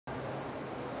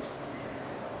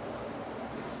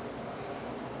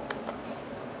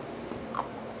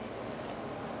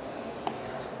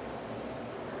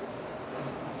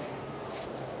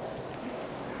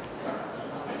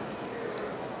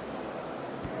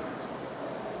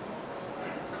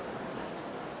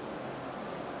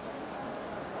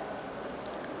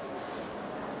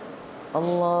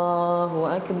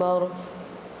الله أكبر.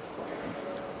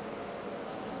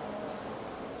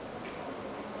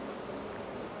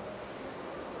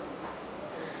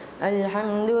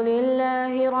 الحمد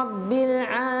لله رب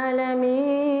العالمين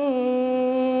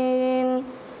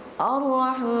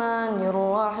الرحمن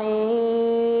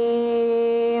الرحيم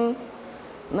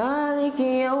مالك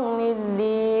يوم الدين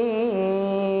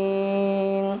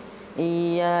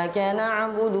إياك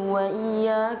نعبد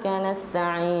وإياك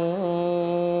نستعين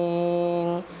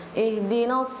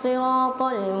اهدنا الصراط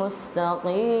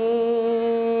المستقيم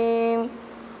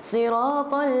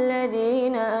صراط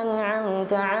الذين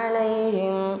أنعمت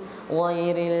عليهم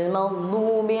غير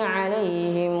المغضوب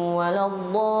عليهم ولا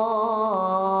الضالين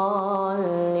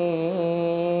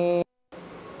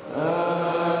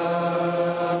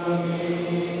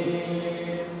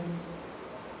آمين.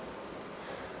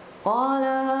 قال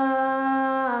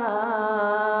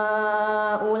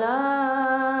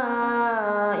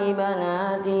هؤلاء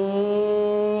بناتي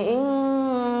إن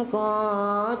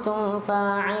كنتم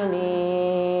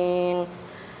فاعلين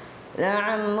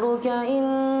لعمرك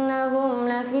إنهم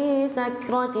لفي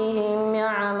سكرتهم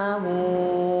يعمهون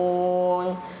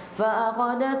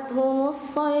فأخذتهم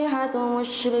الصيحة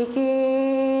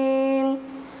مشركين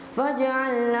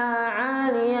فجعلنا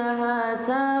عاليها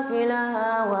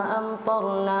سافلها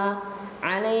وأمطرنا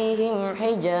عليهم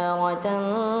حجارة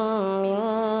من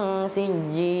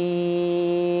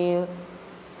سجيل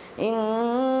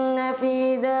إن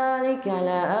في ذلك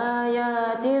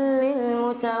لآيات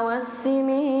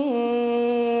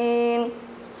للمتوسمين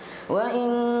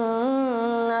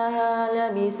وإنها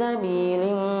لبسبيل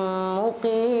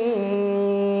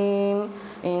مقيم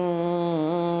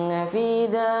إن في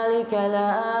ذلك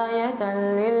لآية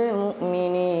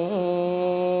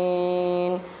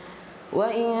للمؤمنين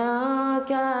وإن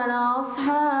كان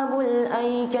أصحاب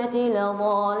الأيكة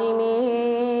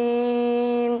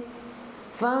لظالمين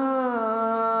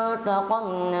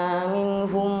فانتقمنا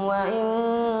منهم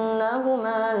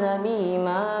وإنهما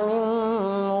لبإمام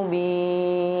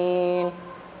مبين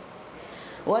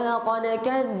ولقد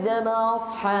كذب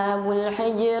أصحاب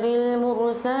الحجر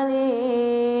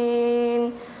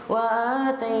المرسلين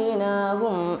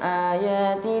وآتيناهم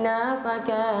آياتنا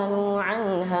فكانوا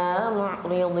عنها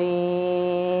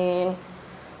معرضين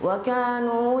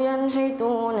وكانوا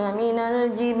ينحتون من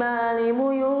الجبال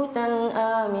بيوتا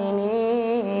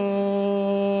آمنين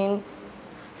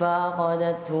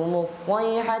فأخذتهم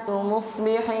الصيحة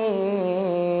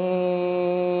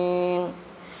مصبحين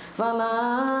فما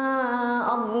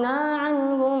أغنى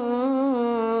عنهم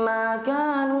ما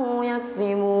كانوا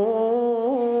يكسبون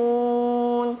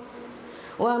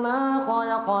وما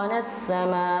خلقنا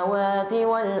السماوات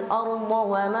والأرض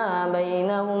وما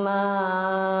بينهما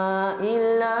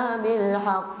إلا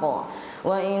بالحق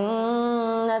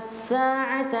وإن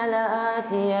الساعة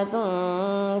لآتية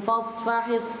فاصفح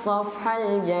الصفح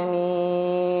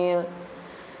الجميل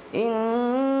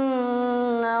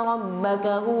إن ربك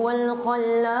هو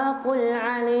الخلاق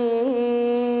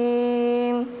العليم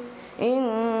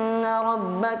إن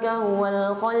ربك هو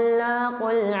الخلاق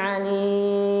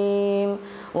العليم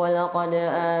ولقد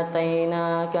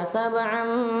آتيناك سبعا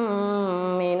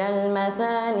من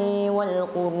المثاني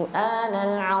والقرآن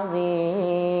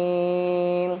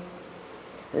العظيم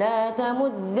لا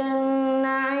تمدن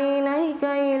عينيك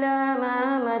إلى ما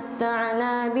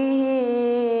متعنا به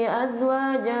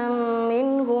أزواجا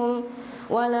منهم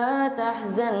ولا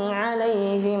تحزن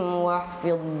عليهم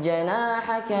واخفض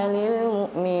جناحك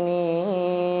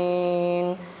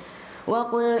للمؤمنين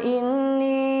وقل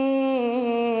إني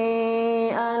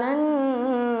أنا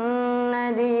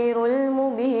النذير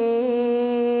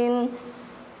المبين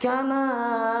كما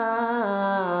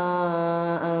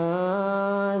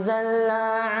أنزلنا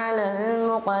على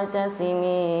المقتسمين.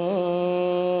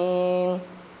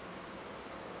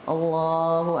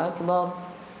 الله أكبر.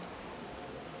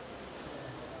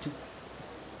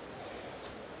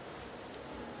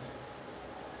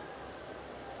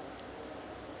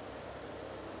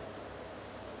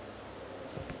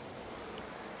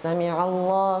 سمع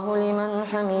الله لمن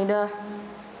حمده.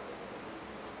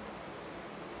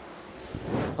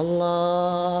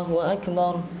 الله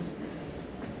أكبر.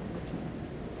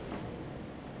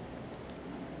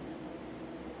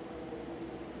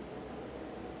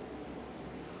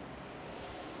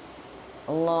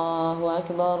 الله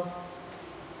أكبر.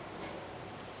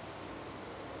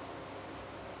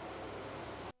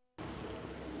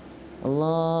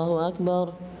 الله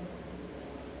أكبر.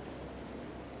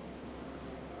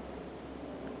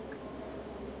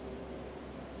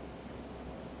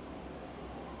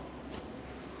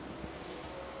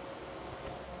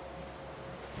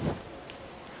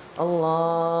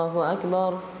 الله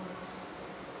أكبر.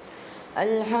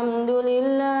 الحمد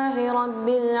لله رب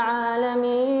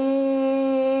العالمين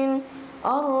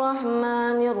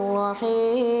الرحمن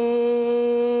الرحيم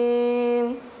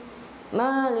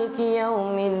مالك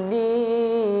يوم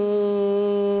الدين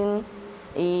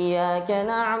إياك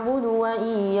نعبد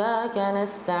وإياك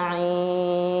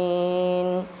نستعين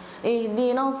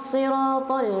اهدنا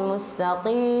الصراط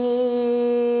المستقيم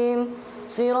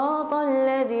صراط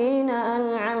الذين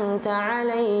أنعمت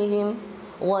عليهم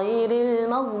غير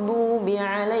المغضوب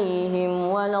عليهم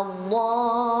ولا الضالين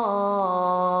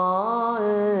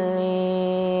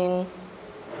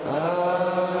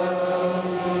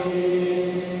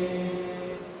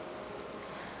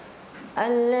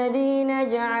الذين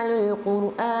جعلوا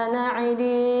القرآن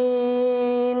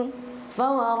عِدِينَ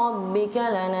فوربك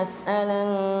لنسألنهم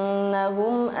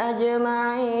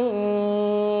أجمعين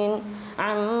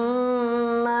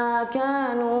عما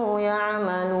كانوا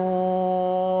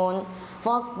يعملون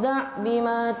فاصدع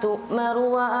بما تؤمر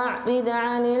وأعرض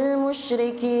عن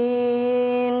المشركين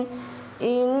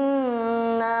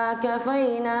إنا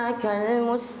كفيناك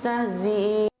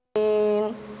المستهزئين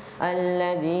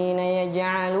الذين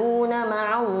يجعلون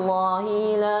مع الله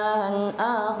إلها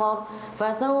آخر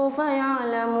فسوف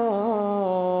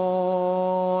يعلمون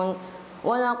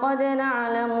ولقد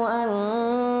نعلم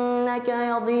أنك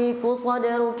يضيق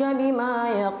صدرك بما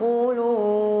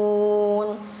يقولون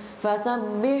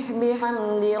فسبح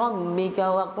بحمد ربك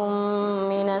وكن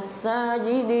من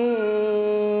الساجدين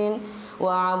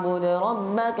واعبد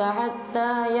ربك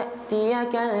حتى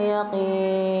يأتيك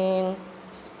اليقين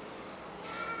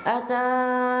أتى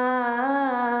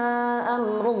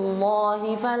أمر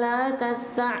الله فلا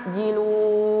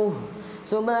تستعجلوه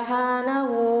سبحانه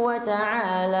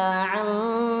وتعالى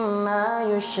عما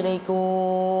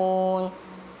يشركون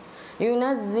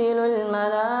ينزل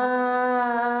الملائكة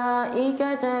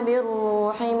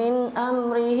بالروح من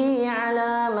أمره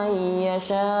على من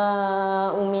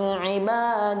يشاء من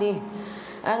عباده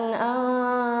أن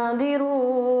أنذروا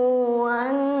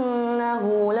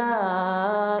أنه لا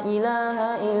إله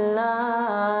إلا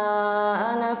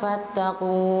أنا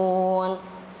فاتقون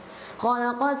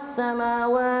خلق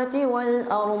السماوات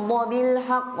والأرض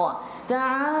بالحق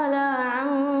تعالى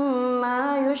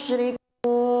عما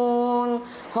يشركون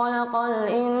خلق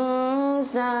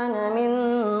الإنسان من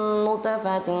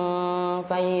نطفة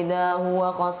فإذا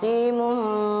هو خصيم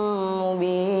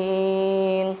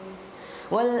مبين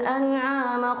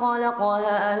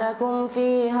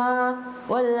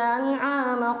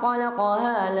والأنعام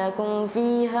خلقها لكم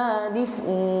فيها دفء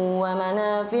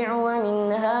ومنافع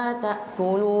ومنها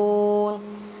تأكلون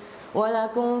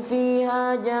ولكم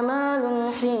فيها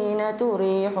جمال حين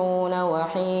تريحون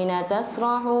وحين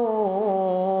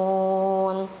تسرحون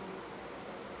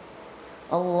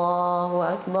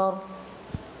الله أكبر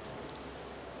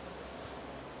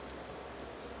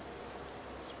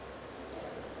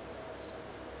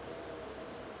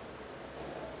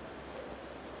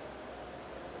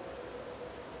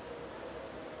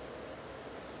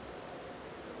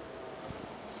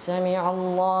سمع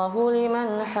الله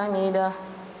لمن حمده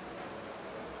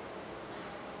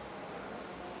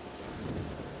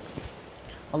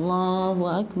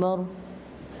الله أكبر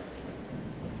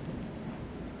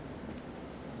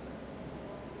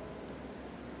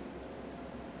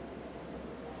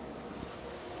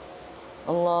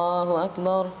الله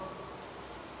أكبر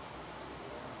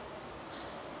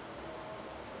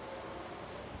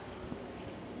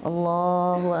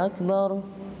الله أكبر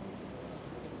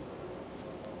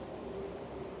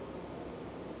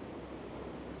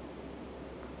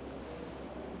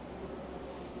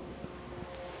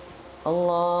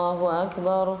الله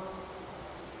أكبر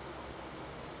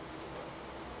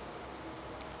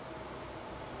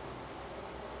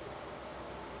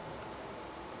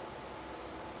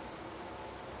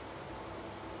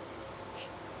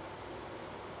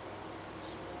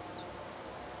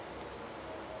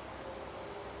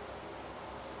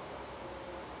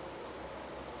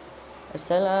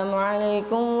السلام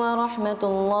عليكم ورحمة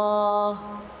الله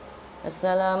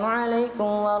السلام عليكم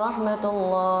ورحمة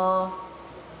الله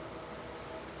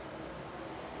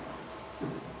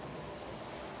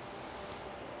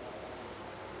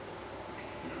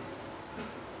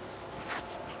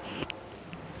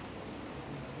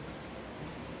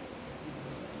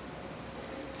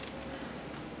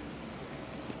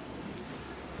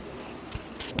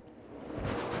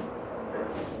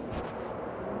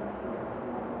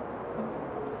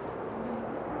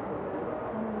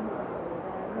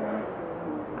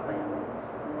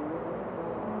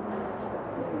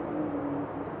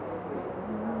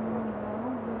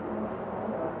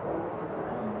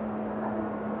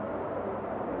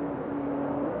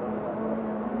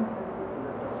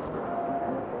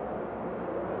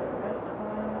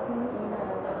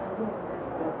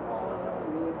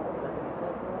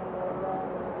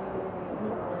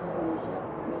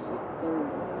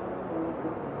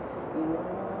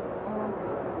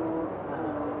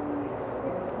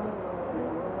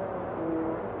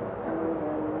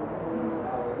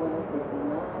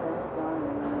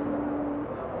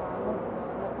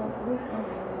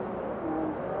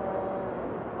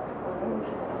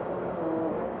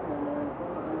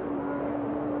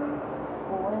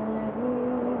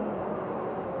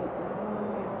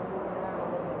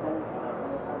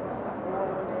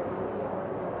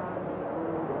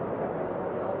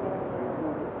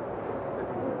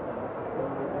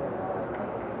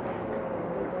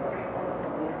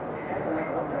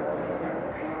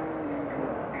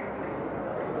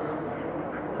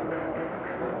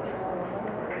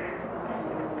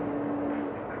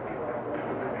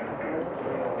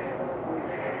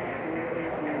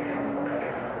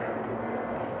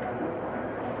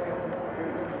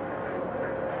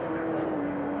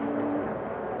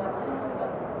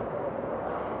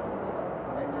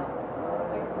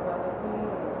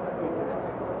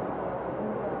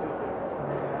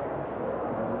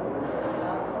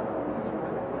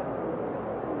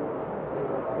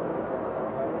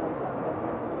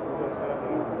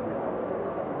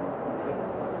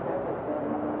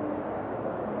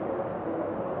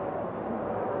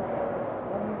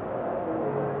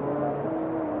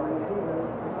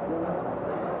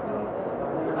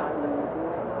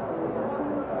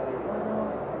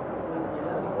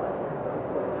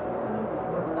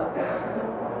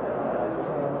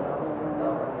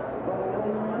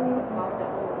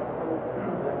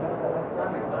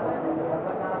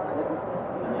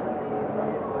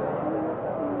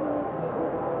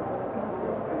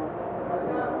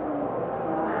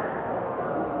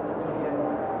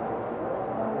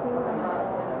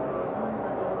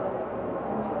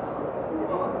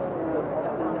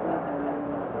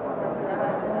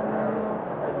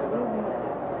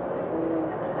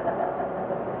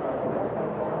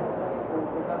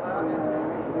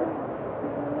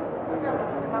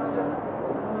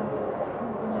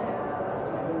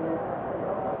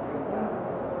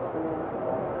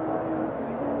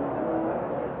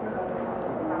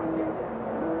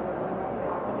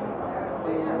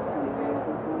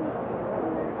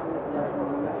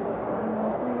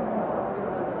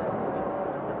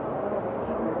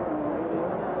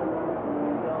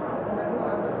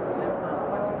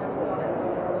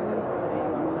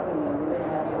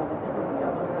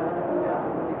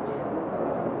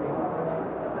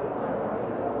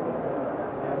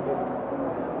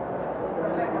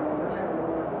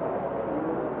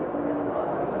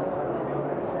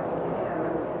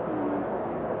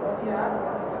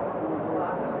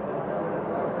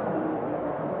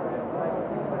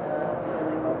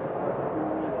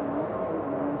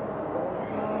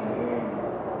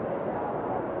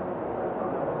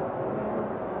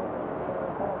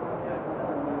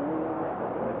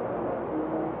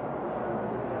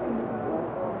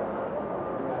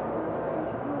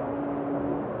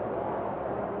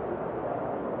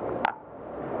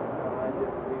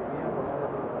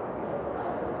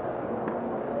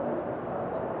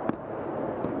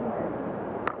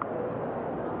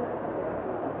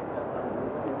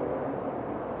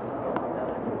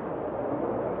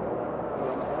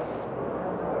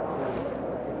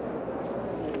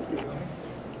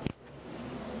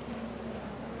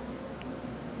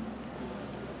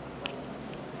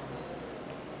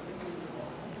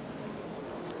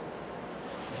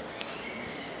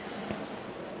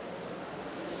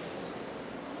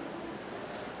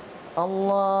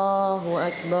الله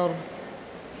أكبر.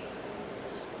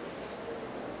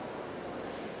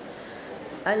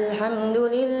 الحمد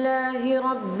لله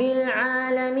رب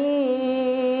العالمين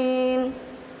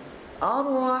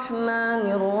الرحمن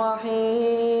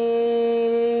الرحيم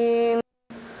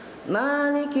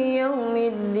مالك يوم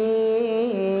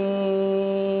الدين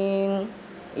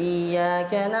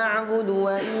إياك نعبد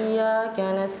وإياك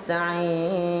نستعين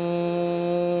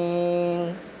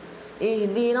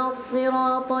اهدنا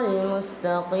الصراط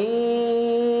المستقيم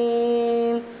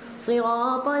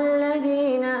صراط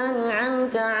الذين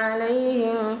أنعمت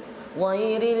عليهم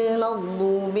غير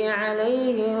المغضوب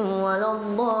عليهم ولا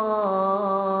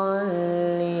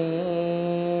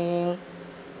الضالين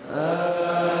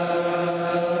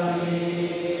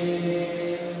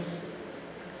آمين.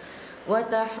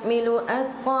 وتحمل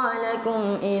أثقالكم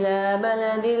إلى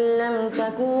بلد لم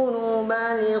تكونوا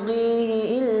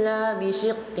بالغيه إلا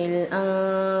بشق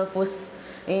الأنفس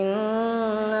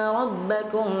إن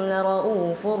ربكم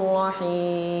لرؤوف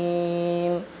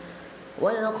رحيم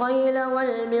والخيل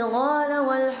والبغال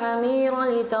والحمير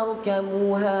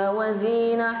لتركبوها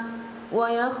وزينة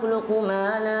ويخلق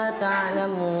ما لا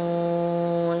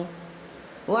تعلمون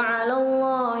وعلى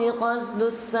الله قصد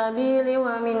السبيل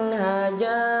ومنها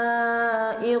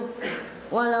جائر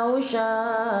ولو شاء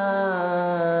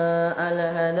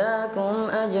لهداكم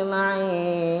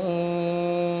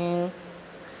أجمعين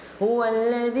هو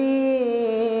الذي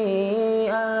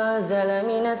نزل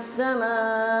من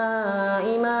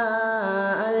السماء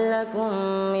ماء لكم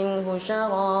منه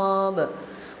شراب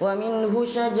ومنه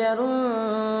شجر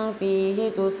فيه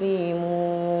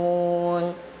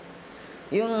تسيمون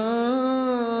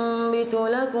ينبت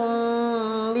لكم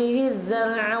به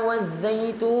الزرع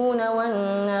والزيتون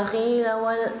والنخيل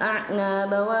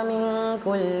والأعناب ومن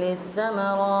كل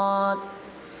الثمرات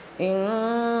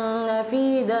إن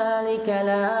في ذلك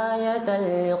لآية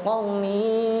لقوم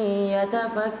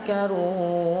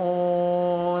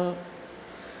يتفكرون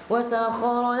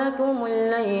وسخر لكم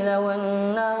الليل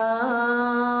والنهار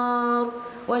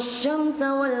والشمس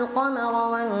والقمر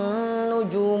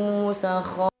والنجوم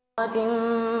مسخرات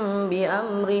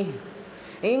بأمره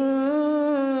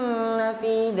إن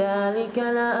في ذلك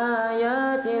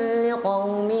لآيات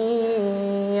لقوم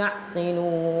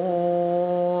يعقلون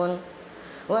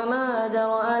وما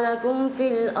ذرأ لكم في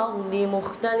الأرض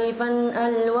مختلفا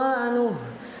ألوانه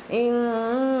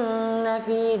إن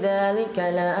في ذلك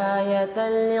لآية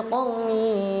لقوم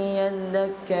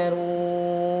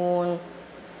يذكرون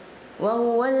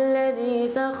وهو الذي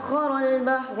سخر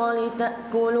البحر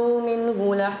لتأكلوا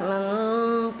منه لحما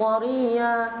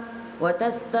طريا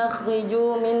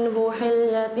وتستخرجوا منه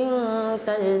حلية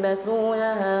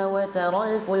تلبسونها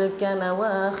وترى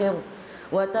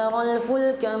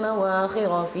الفلك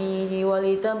مواخر فيه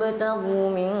ولتبتغوا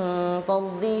من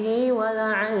فضله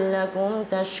ولعلكم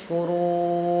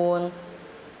تشكرون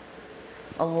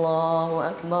الله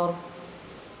أكبر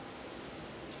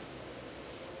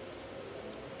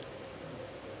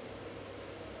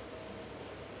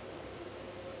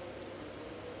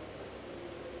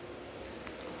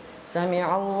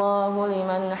سمع الله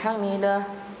لمن حمده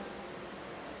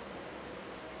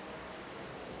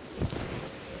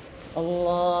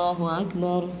الله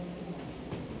أكبر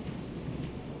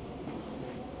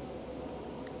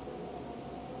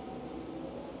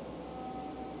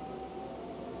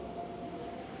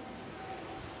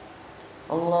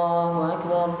الله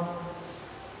أكبر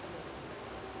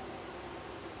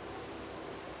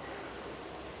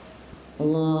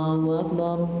الله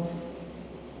أكبر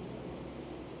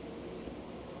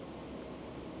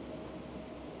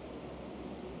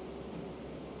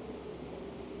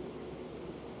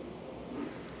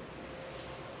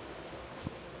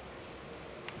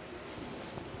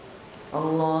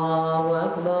الله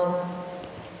أكبر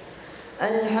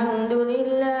الحمد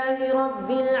لله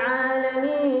رب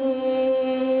العالمين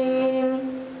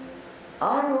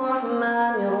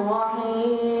الرحمن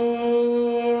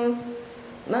الرحيم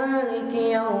مالك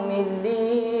يوم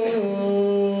الدين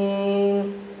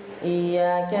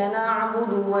إياك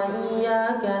نعبد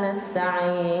وإياك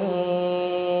نستعين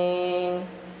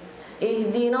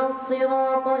اهدنا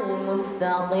الصراط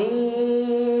المستقيم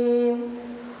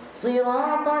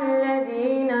صراط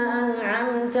الذين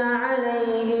أنعمت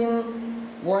عليهم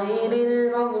غير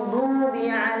المغضوب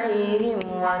عليهم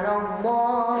ولا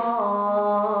الضالين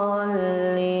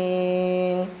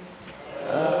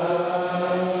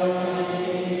آمين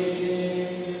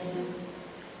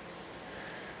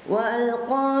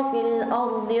وألقى في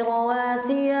الأرض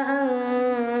رواسي أن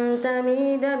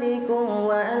تميد بكم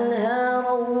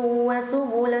وأنهارا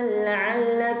وسبلا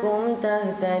لعلكم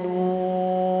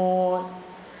تهتدون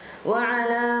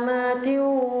وعلامات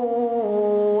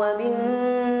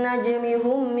وبالنجم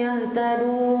هم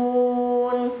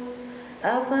يهتدون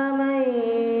أفمن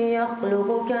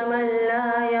يخلق كمن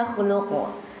لا يخلق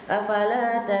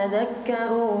أفلا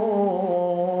تذكرون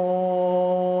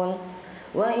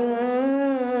وإن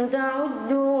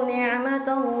تعدوا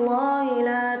نعمة الله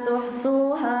لا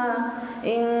تحصوها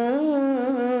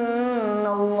إن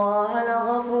الله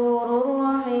لغفور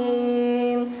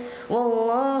رحيم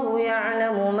والله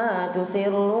يعلم ما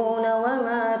تسرون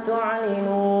وما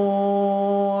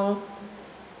تعلنون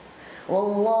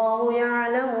والله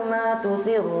يعلم ما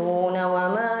تسرون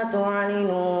وما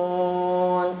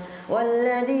تعلنون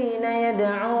والذين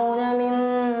يدعون من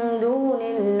دون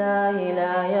الله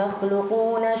لا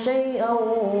يخلقون شيئا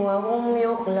وهم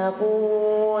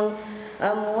يخلقون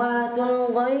أموات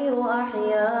غير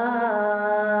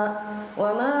أحياء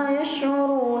وما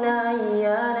يشعرون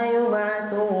أيان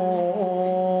يبعثون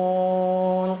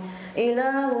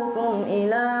إلهكم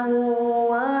إله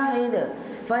واحد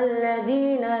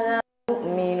فالذين لا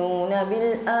يؤمنون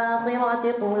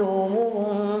بالآخرة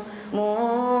قلوبهم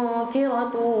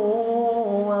منكرة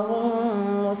وهم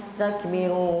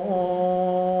مستكبرون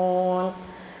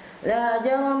لا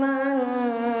جرم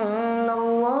أن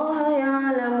الله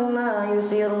يعلم ما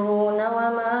يسرون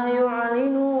وما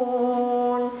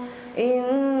يعلنون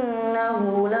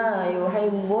إنه لا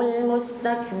يحب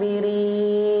المستكبرين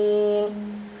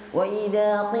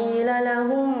وإذا قيل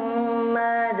لهم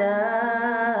ماذا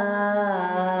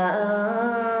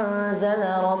أنزل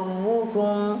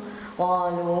ربكم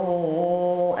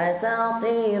قالوا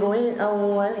أساطير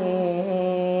الأولين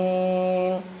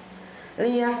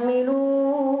ليحملوا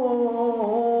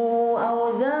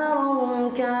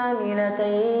أوزارهم كاملة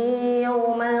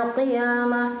يوم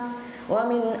القيامة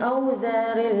ومن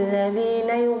أوزار الذين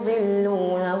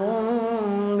يضلونهم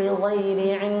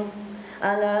بغير علم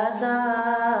ألا ساء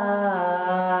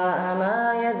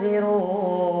ما يزرون.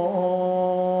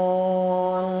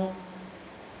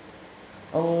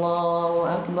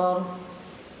 الله أكبر.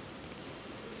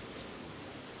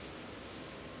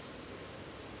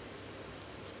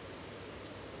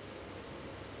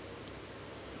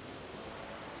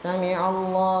 سمع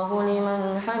الله لمن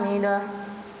حمده.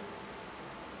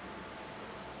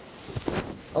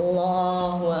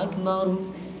 الله أكبر.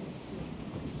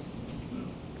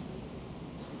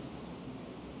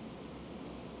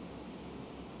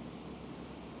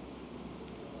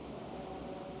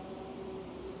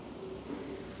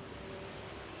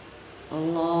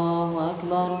 الله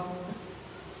أكبر.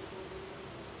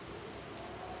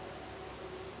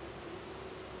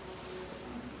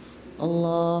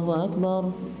 الله أكبر.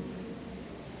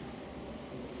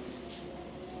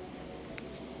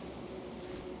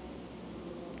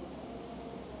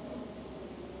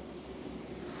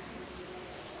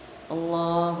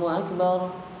 الله أكبر.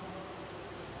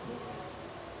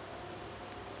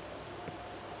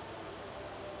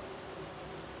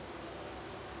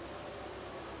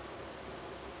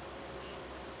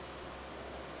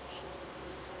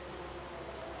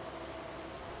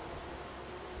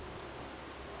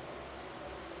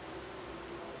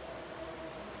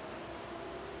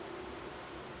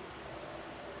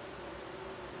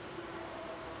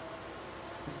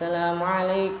 السلام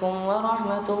عليكم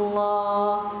ورحمة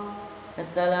الله.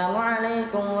 السلام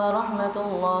عليكم ورحمة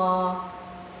الله.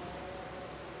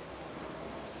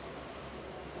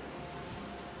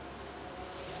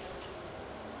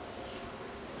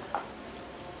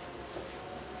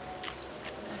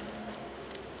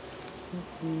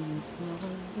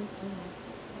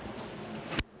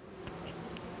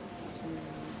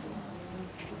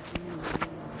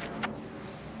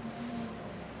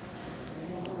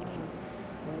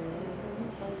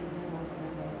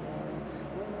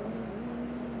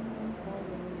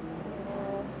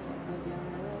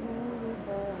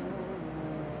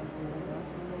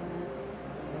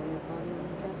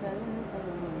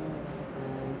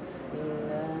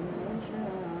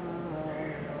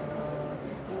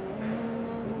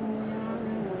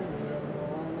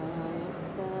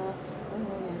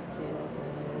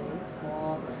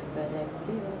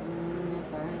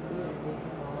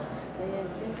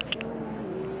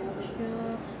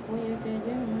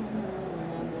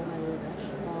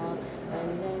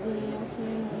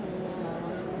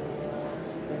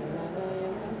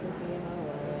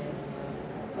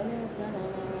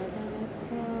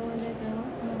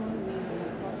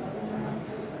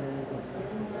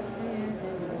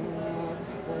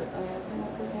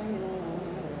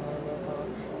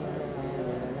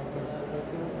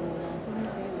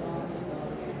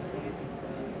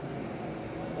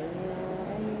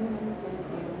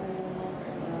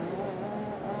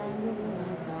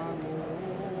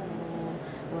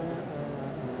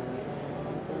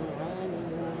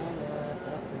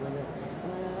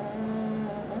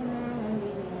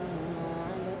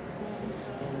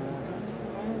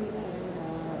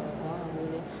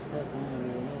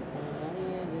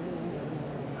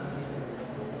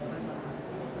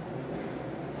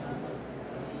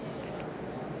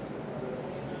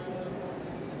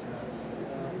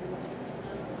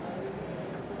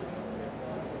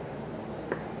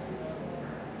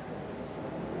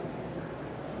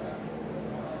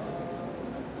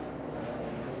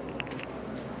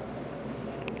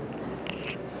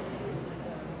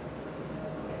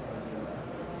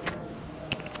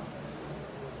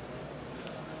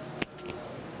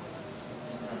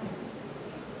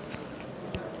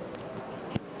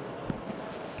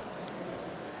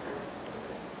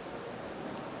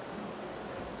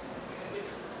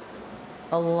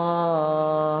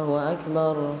 الله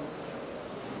أكبر.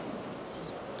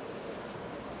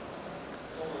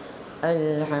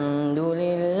 الحمد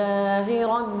لله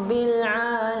رب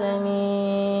العالمين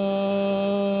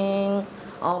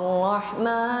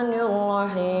الرحمن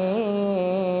الرحيم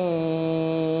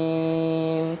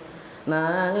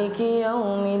مالك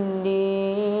يوم الدين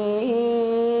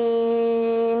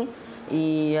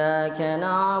إياك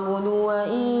نعبد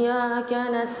وإياك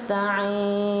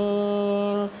نستعين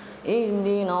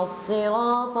اهدنا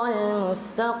الصراط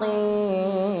المستقيم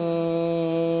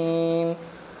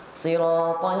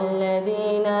صراط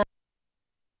الذين